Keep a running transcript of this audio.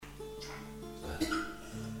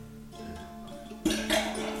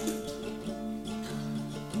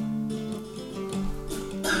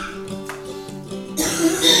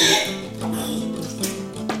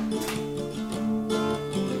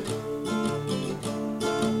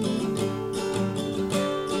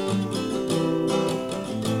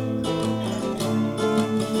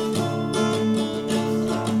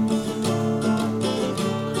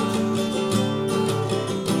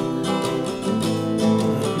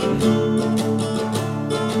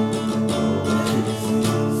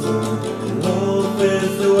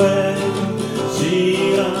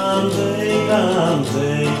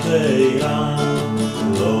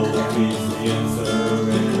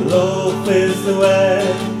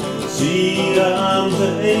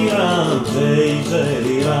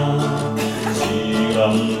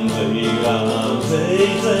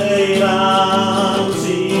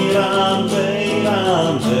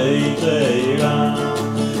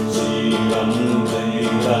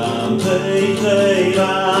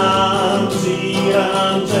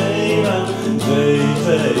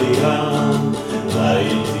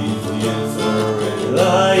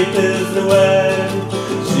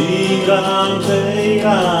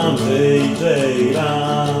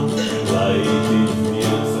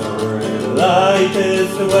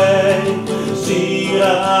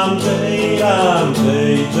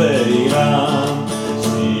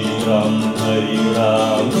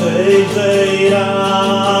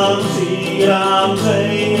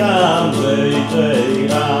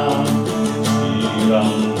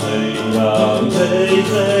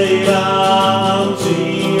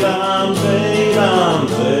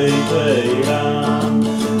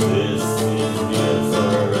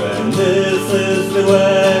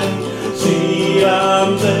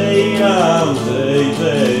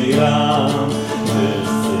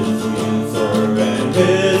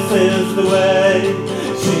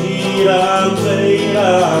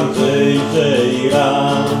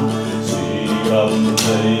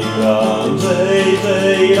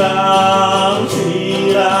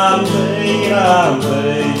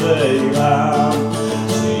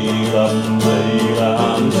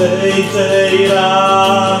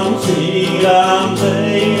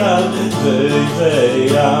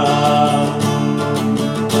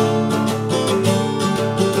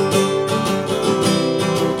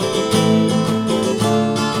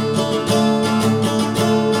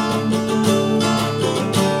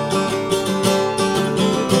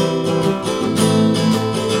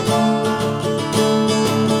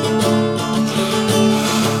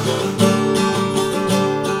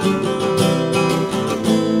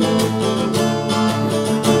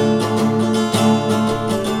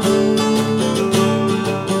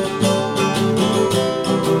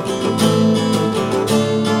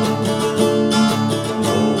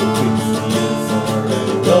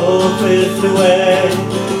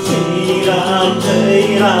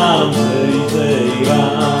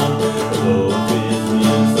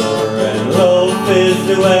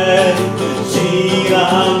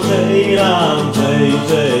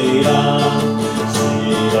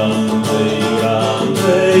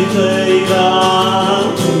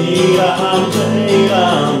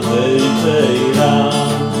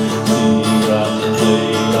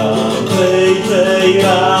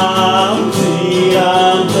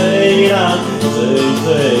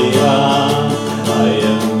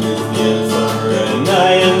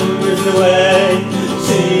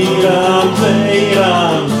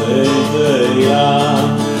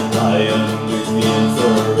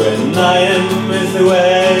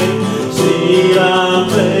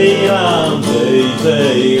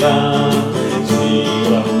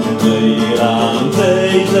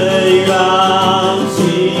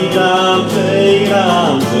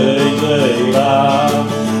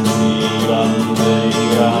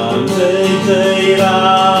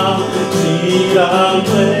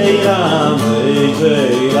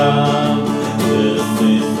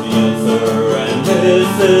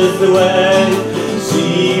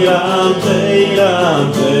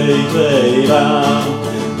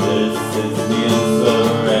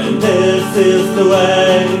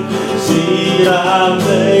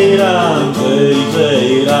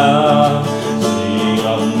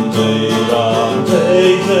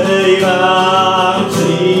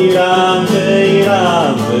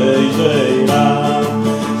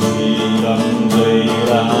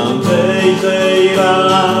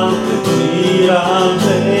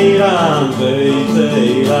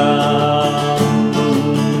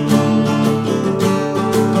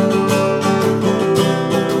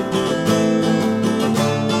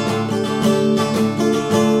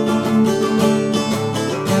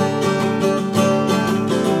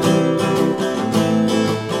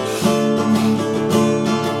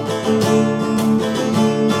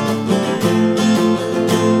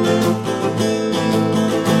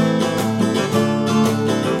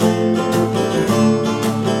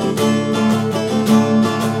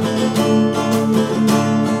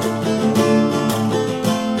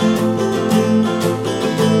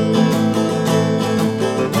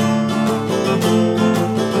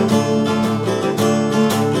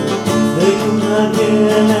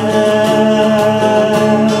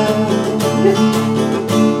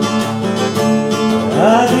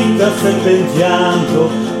serpenteando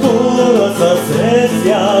por las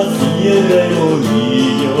acequias y el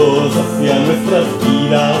remolino hacia nuestras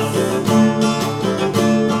vidas.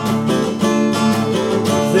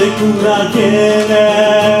 De cuna viene,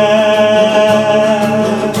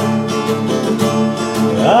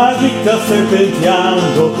 agita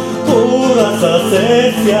serpenteando por las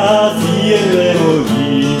acequias y el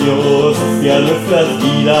remolino hacia nuestras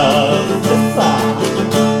vidas.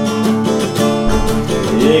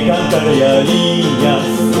 De cantarías,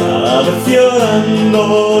 a ver llorando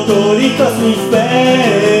toditas mis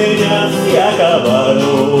penas y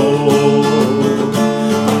acabaron.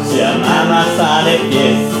 Shamasana de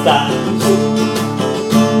fiesta.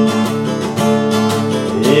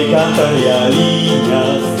 De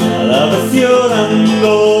cantarías, a ver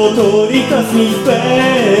llorando toditas mis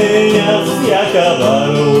penas y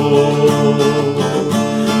acabaron.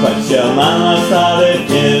 Shamasana de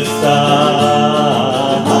fiesta.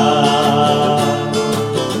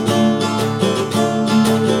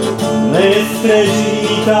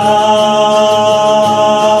 Estrellita,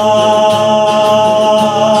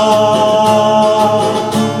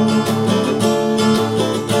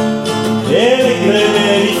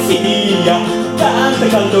 electremería, canta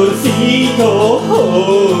cantorcito,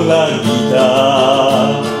 oh, la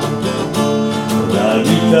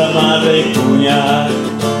guita madre cuña.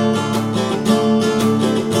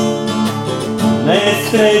 Una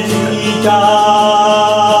estrellita,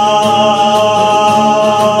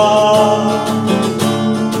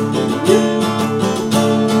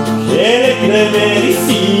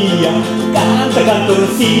 canta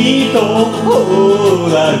cantorcito, oh,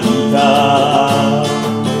 la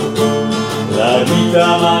guita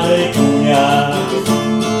madre cuña.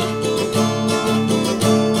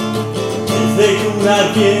 Desde cuna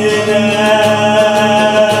viene,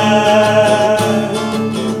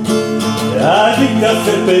 la guita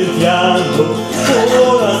serpenteando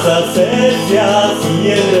por las acequias y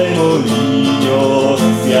el remolino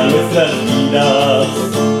hacia nuestras vidas.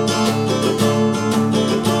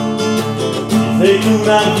 De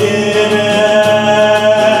cuna viene,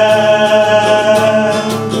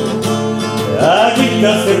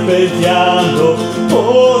 agita serpenteando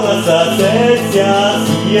por las acequias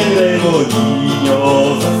y el remolino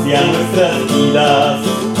hacia nuestras vidas.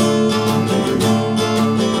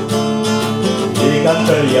 De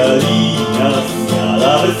cantarías,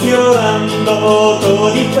 cada vez llorando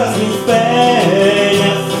toditas mis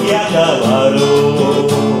penas y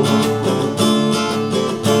acabaron.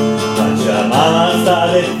 Shamasana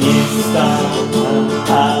de fiesta.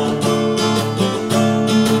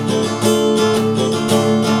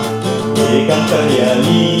 De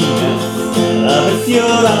cantarías, cada vez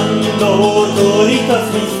llorando toditas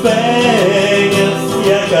mis penas y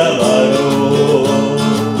acabaron.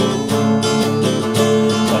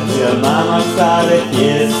 Shamasana de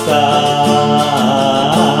fiesta.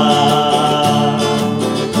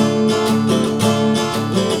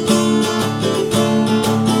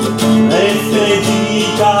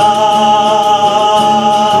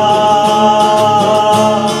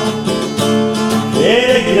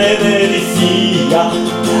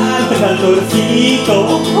 Canta cantorcito,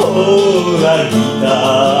 oh, la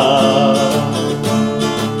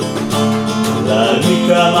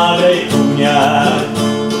guita madre cuña.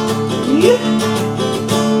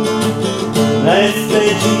 La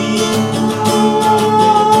estrellita,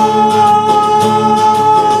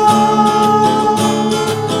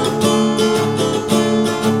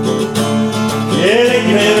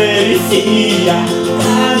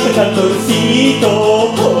 canta cantorcito,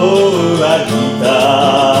 oh, la guita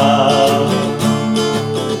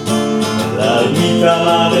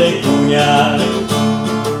madre cuña.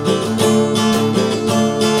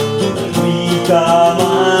 La guita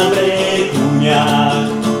madre cuña.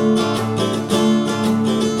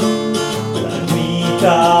 La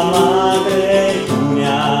guita madre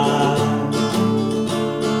cuña.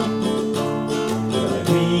 La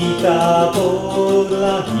guita por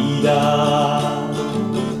la vida.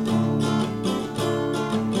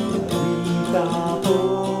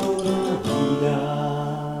 Por la vida.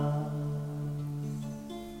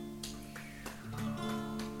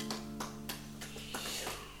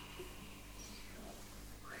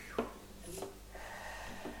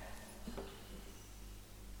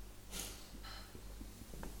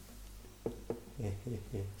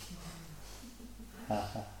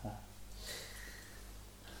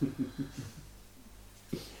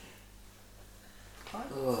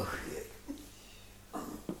 Oh, yeah.